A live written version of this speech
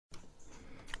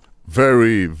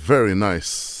Very, very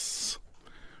nice.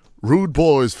 Rude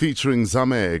Boys featuring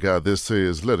Zamega. This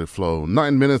is Let It Flow.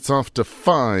 9 minutes after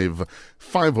 5.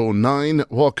 5:09.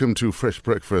 Welcome to Fresh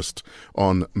Breakfast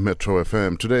on Metro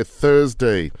FM. Today,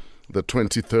 Thursday, the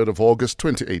 23rd of August,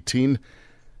 2018.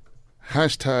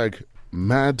 Hashtag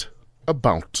Mad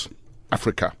About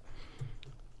Africa.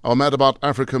 Our Mad About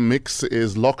Africa mix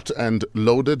is locked and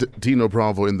loaded. Dino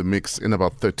Bravo in the mix in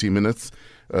about 30 minutes.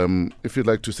 If you'd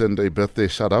like to send a birthday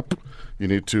shout up, you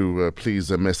need to please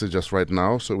message us right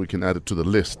now so we can add it to the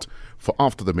list for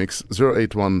after the mix.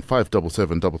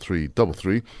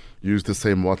 081-577-3333. Use the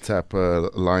same WhatsApp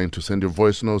line to send your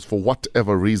voice notes for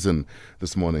whatever reason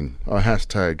this morning. Our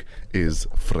hashtag is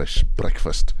Fresh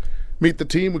Breakfast. Meet the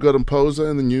team. We got Mposa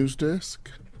in the news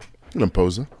desk.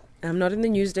 Mposa. I'm not in the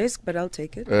news desk, but I'll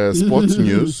take it. Sports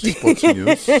news. Sports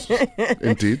news.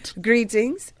 Indeed.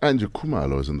 Greetings. And your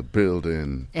Kumalo is in the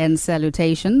building. And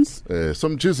salutations.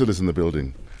 Some Jizzle is in the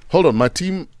building. Hold on, my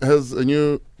team has a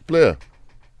new player.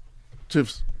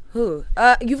 Chiefs. Who?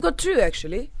 You've got two,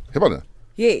 actually. Hebana.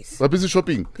 Yes. We're busy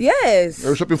shopping. Yes.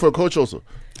 We're shopping for a coach also.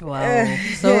 Wow.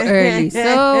 So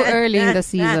early in the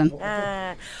season.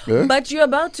 Yeah? But you're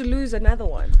about to lose another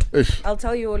one. Ish. I'll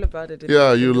tell you all about it.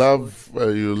 Yeah, you love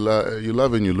and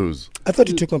you lose. I thought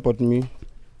you were talking about me.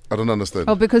 I don't understand.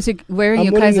 Oh, because you're wearing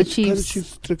your Kaiser Chiefs.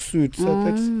 Tracksuit. So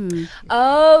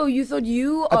Oh, you thought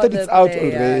you I are thought the it's out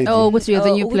player. already. Oh, what's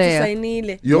the new player?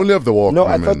 You only have the walk, No,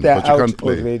 my I man, thought they're but you out can't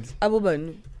play. already.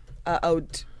 Abuban are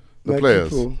out. The My players.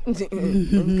 people. Okay.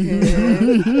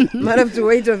 Might have to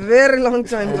wait a very long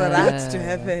time for that to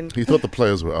happen. He thought the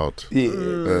players were out.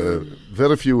 Yeah.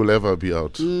 Very few will ever be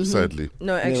out, sadly.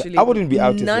 No, actually, I wouldn't be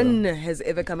out as None has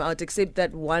ever come out except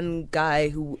that one guy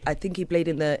who I think he played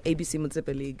in the ABC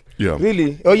Municipal League. Yeah.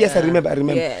 Really? Oh, yes, I remember.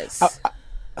 Yes.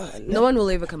 No one will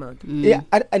ever come out. Yeah,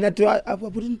 and I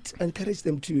wouldn't encourage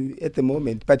them to at the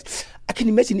moment. But I can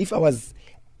imagine if I was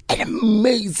an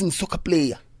amazing soccer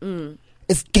player,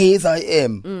 as gay as I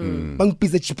am, bang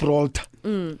pizza Gibraltar,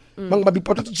 bang babi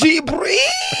poto Gibri.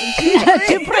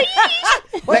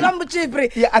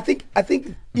 Yeah, I think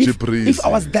if I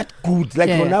was that good, like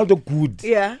Ronaldo good,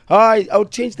 Yeah. I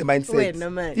would change the mindset. Wait, no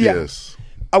man. Yeah. Yes.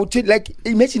 I would change, like,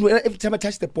 imagine every time I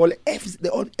touch the ball,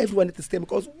 everyone at the stadium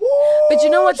goes, whoa! But you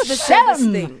know what's the saddest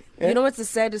thing? Yeah. You know what's the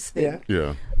saddest thing? Yeah.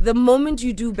 Yeah. The moment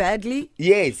you do badly,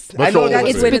 Yes. But I know you're that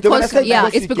always It's Wait, because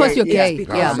it's because you're gay.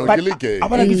 because- Yeah. No, But you're gay. I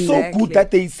want to be so Exactly. good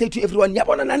that they say to everyone,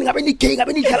 "Yabona nani ngabe ni gay,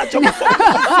 ngabe ni dlala job."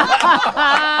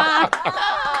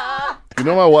 You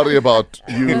know my worry about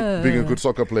you being a good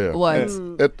soccer player? What?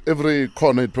 At every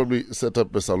corner, you'd probably set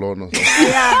up a salon or something.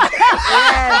 yeah,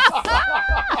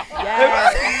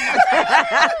 yes.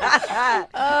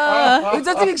 It's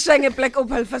just like showing a black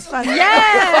opal first fan.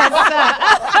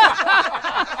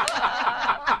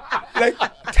 Like,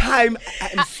 time,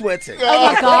 I'm sweating.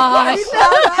 Oh my gosh.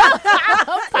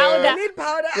 I need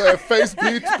powder. Face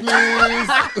beat, please.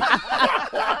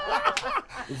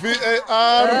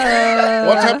 VAR.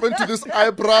 What happened to this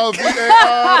eyebrow?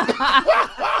 VAR.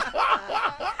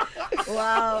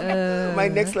 Wow. My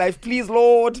next life, please,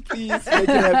 Lord, please make it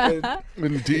happen.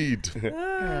 Indeed.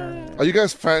 Are you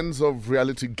guys fans of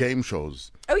reality game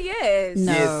shows? Oh yes.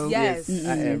 No. Yes. Yes,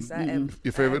 I am. Yes, I am.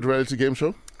 Your favorite reality game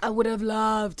show? I would have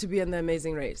loved to be in The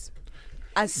Amazing Race.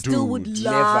 I still would Dude,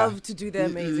 love never. to do The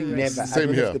Amazing Race. Never. Same I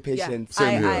don't here. have the Yeah, patience.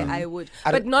 Same here. I would.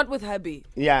 I But don't- not with hubby.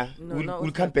 Yeah, No, we'll not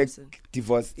with come that back person.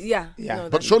 divorced. Yeah. Yeah. No,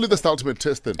 But that's- surely that's the ultimate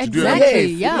test then. To do Exactly. that.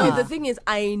 Yes. Yeah. No, the thing is,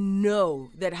 I know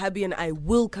that hubby and I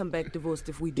will come back divorced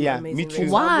if we do Yeah, Amazing me Race. too.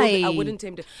 So Why? I wouldn't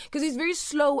tempt it. Because he's very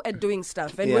slow at doing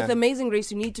stuff. And Yeah. with Amazing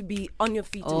Race, you need to be on your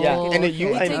feet. Oh. Yeah, to and take it. you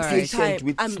It are takes impatient time.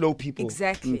 with slow people.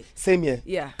 Exactly. Same here.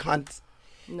 Yeah. Can't.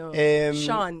 No.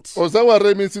 Shan't. Or is that what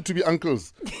Ray means it to be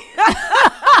uncles?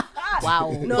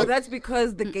 Wow. No, that's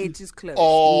because the gate is closed.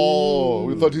 Oh,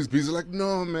 we thought he's busy. Like,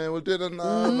 no, man, we'll do it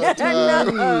another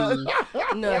time.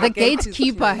 No, The gate is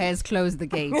gatekeeper closed. has closed the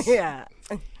gates. Yeah.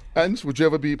 And would you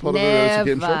ever be part of a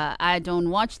reality game show? Never. I don't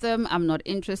watch them. I'm not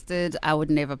interested. I would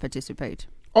never participate.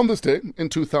 On this day, in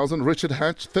 2000, Richard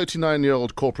Hatch,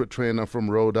 39-year-old corporate trainer from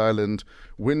Rhode Island,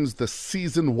 wins the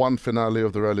season 1 finale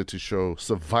of the reality show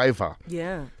Survivor.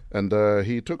 Yeah. And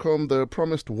he took home the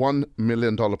promised $1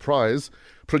 million prize.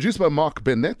 Produced by Mark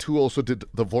Bennett, who also did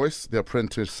The Voice, The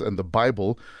Apprentice, and The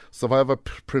Bible, Survivor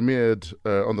premiered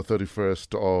on the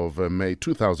 31st of May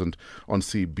 2000 on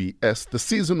CBS. The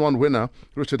season 1 winner,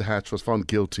 Richard Hatch, was found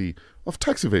guilty of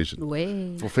tax evasion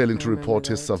Way. for failing to report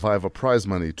his Survivor prize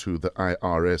money to the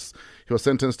IRS. He was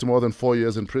sentenced to more than 4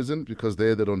 years in prison because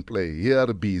they don't play. Here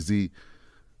busy.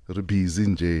 Busy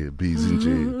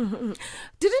nje.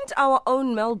 Didn't our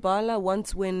own Mel Bala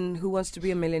once win Who Wants to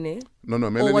Be a Millionaire? No,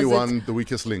 was Melanie it won The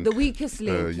Weakest Link. The Weakest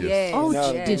Link, yes. yes. Oh,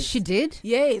 No. did she did?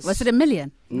 Yes. Was it $1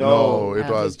 million? No, it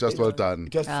was just well done.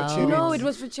 It was for Oh. charity. No, it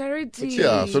was for charity.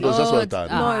 Yeah, so it was just well done.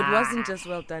 No, it wasn't just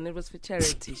well done. It was for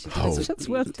charity. She did it for That's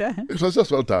well done. It was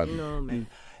just well done. No, man.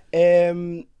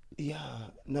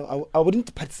 No, I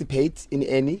wouldn't participate in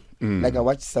any. Like I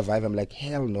watched Survivor, I'm like,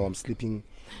 hell no, I'm sleeping.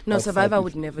 No, outside Survivor I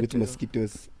with- would never with do.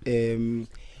 mosquitoes.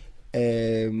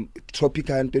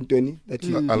 Tropica and 2020. That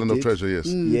you Island of did. Treasure, yes.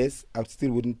 Yes, I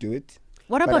still wouldn't do it.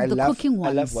 What But about I the love, cooking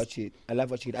ones? I love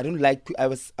watching it. I don't like. I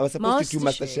was supposed to do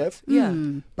MasterChef,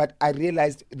 Yeah. but I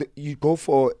realized that you go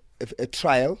for a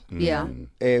trial, Yeah.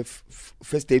 a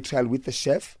first day trial with the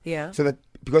chef. Yeah. So that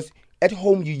because at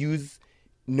home you use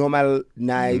normal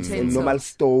knives and Utensils. normal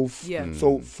stove. Yeah.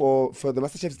 So for the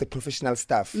MasterChef it's the professional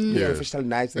stuff, the Yeah. professional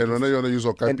knives. And when you want to use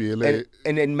and, okapi,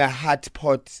 and in my hot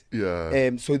pot.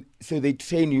 yeah. So they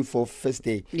train you for first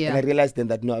day. Yeah. And I realized then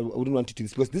that no, I wouldn't want to do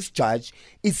this because this judge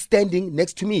is standing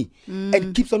next to me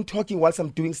and keeps on talking whilst I'm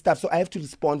doing stuff. So I have to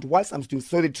respond whilst I'm doing.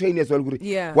 So they train you as well.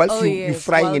 Yeah. Whilst Oh, you're yes.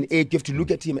 frying While- an egg, you have to look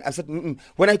at him. I said,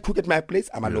 when I cook at my place,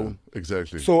 I'm alone.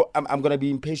 Exactly. So I'm gonna be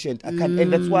impatient. I can't,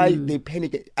 and that's why they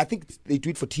panic. I think they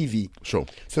do it for TV, Sure.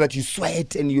 so that you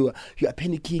sweat and you are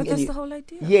panicking. But and that's you, the whole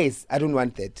idea. Yes, I don't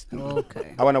want that.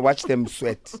 Okay. I want to watch them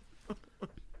sweat.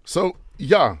 So,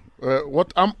 yeah,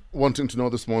 what I'm wanting to know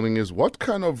this morning is what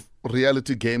kind of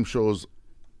reality game shows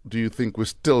do you think we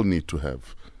still need to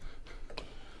have?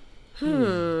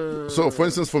 So, for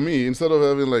instance, for me, instead of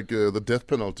having like the death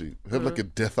penalty, have like a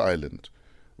death island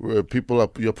where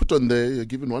you're put on there, you're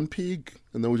given one pig,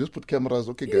 and then we just put cameras.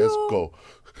 Okay, guys, go.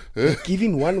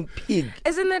 Giving one pig.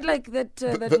 Isn't it like that?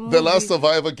 That The movie? last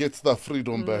survivor gets the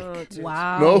freedom back. No, dude.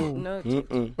 Wow. No? No,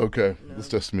 dude. Okay, it's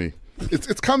just me.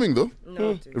 It's coming though.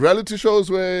 No, dude. Reality shows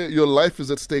where your life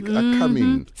is at stake are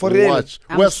coming. For real. Watch.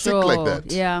 I'm We're sure. sick like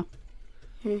that. Yeah,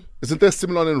 Isn't there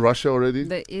similar in Russia already?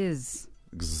 there is.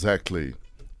 Exactly.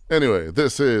 Anyway,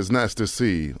 this is Nice to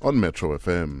See on Metro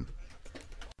FM.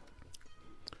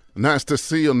 Nice to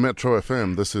See on Metro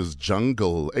FM. This is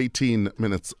Jungle, 18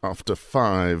 minutes after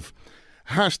 5.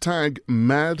 Hashtag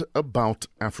mad about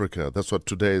Africa. That's what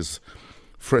today's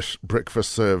Fresh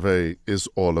Breakfast survey is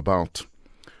all about.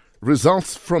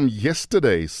 Results from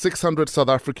yesterday. 600 South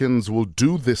Africans will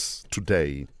do this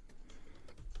today.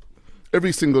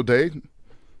 Every single day,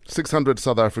 600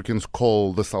 South Africans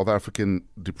call the South African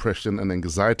Depression and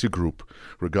Anxiety Group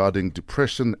regarding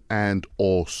depression and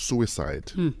or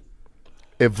suicide.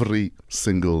 Every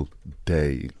single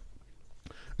day.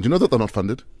 Do you know that they're not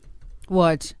funded?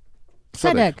 What?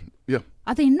 SADC. SADC? Yeah,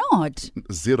 Are they not?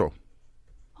 zero.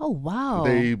 Oh, wow.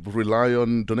 They rely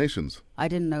on donations. I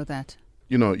didn't know that.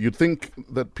 You know, you'd think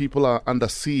that people are under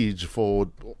siege for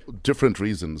different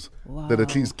reasons, that at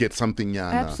Wow. least get something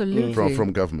Absolutely.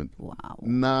 from government. Wow.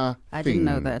 Nothing. I didn't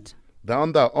know that. They're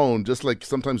on their own, just like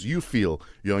sometimes you feel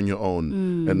you're on your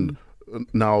own. And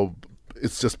now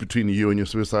it's just between you and your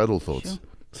suicidal thoughts. Sure.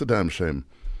 It's a damn shame.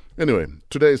 Anyway,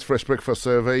 today's Fresh Breakfast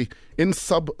survey. In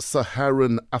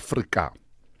sub-Saharan Africa,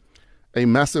 a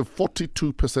massive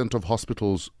 42% of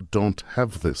hospitals don't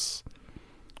have this.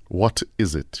 What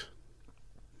is it?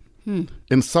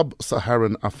 In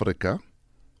sub-Saharan Africa,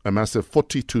 a massive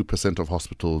 42% of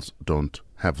hospitals don't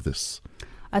have this.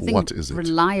 I think What is it?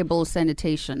 reliable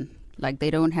sanitation. Like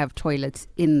they don't have toilets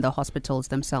in the hospitals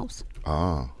themselves.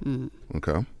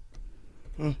 Okay.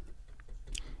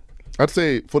 I'd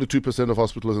say 42% of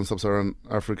hospitals in sub-Saharan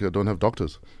Africa don't have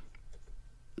doctors.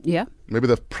 Yeah, Maybe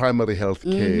they're primary health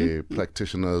care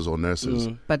practitioners or nurses.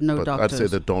 but no but doctors. I'd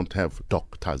say they don't have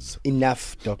doctors.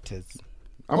 Enough doctors.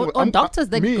 Or doctors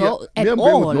that me, go at I'm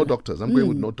going with all. no doctors. I'm going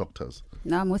with no doctors.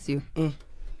 No, I'm with you.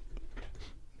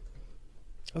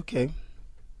 Okay.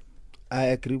 I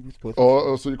agree with both.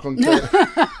 Oh, so you concur?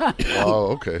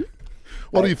 Oh, okay.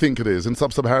 What do you think it is? In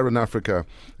sub-Saharan Africa,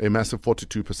 a massive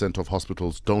 42% of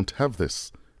hospitals don't have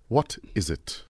this. What is it?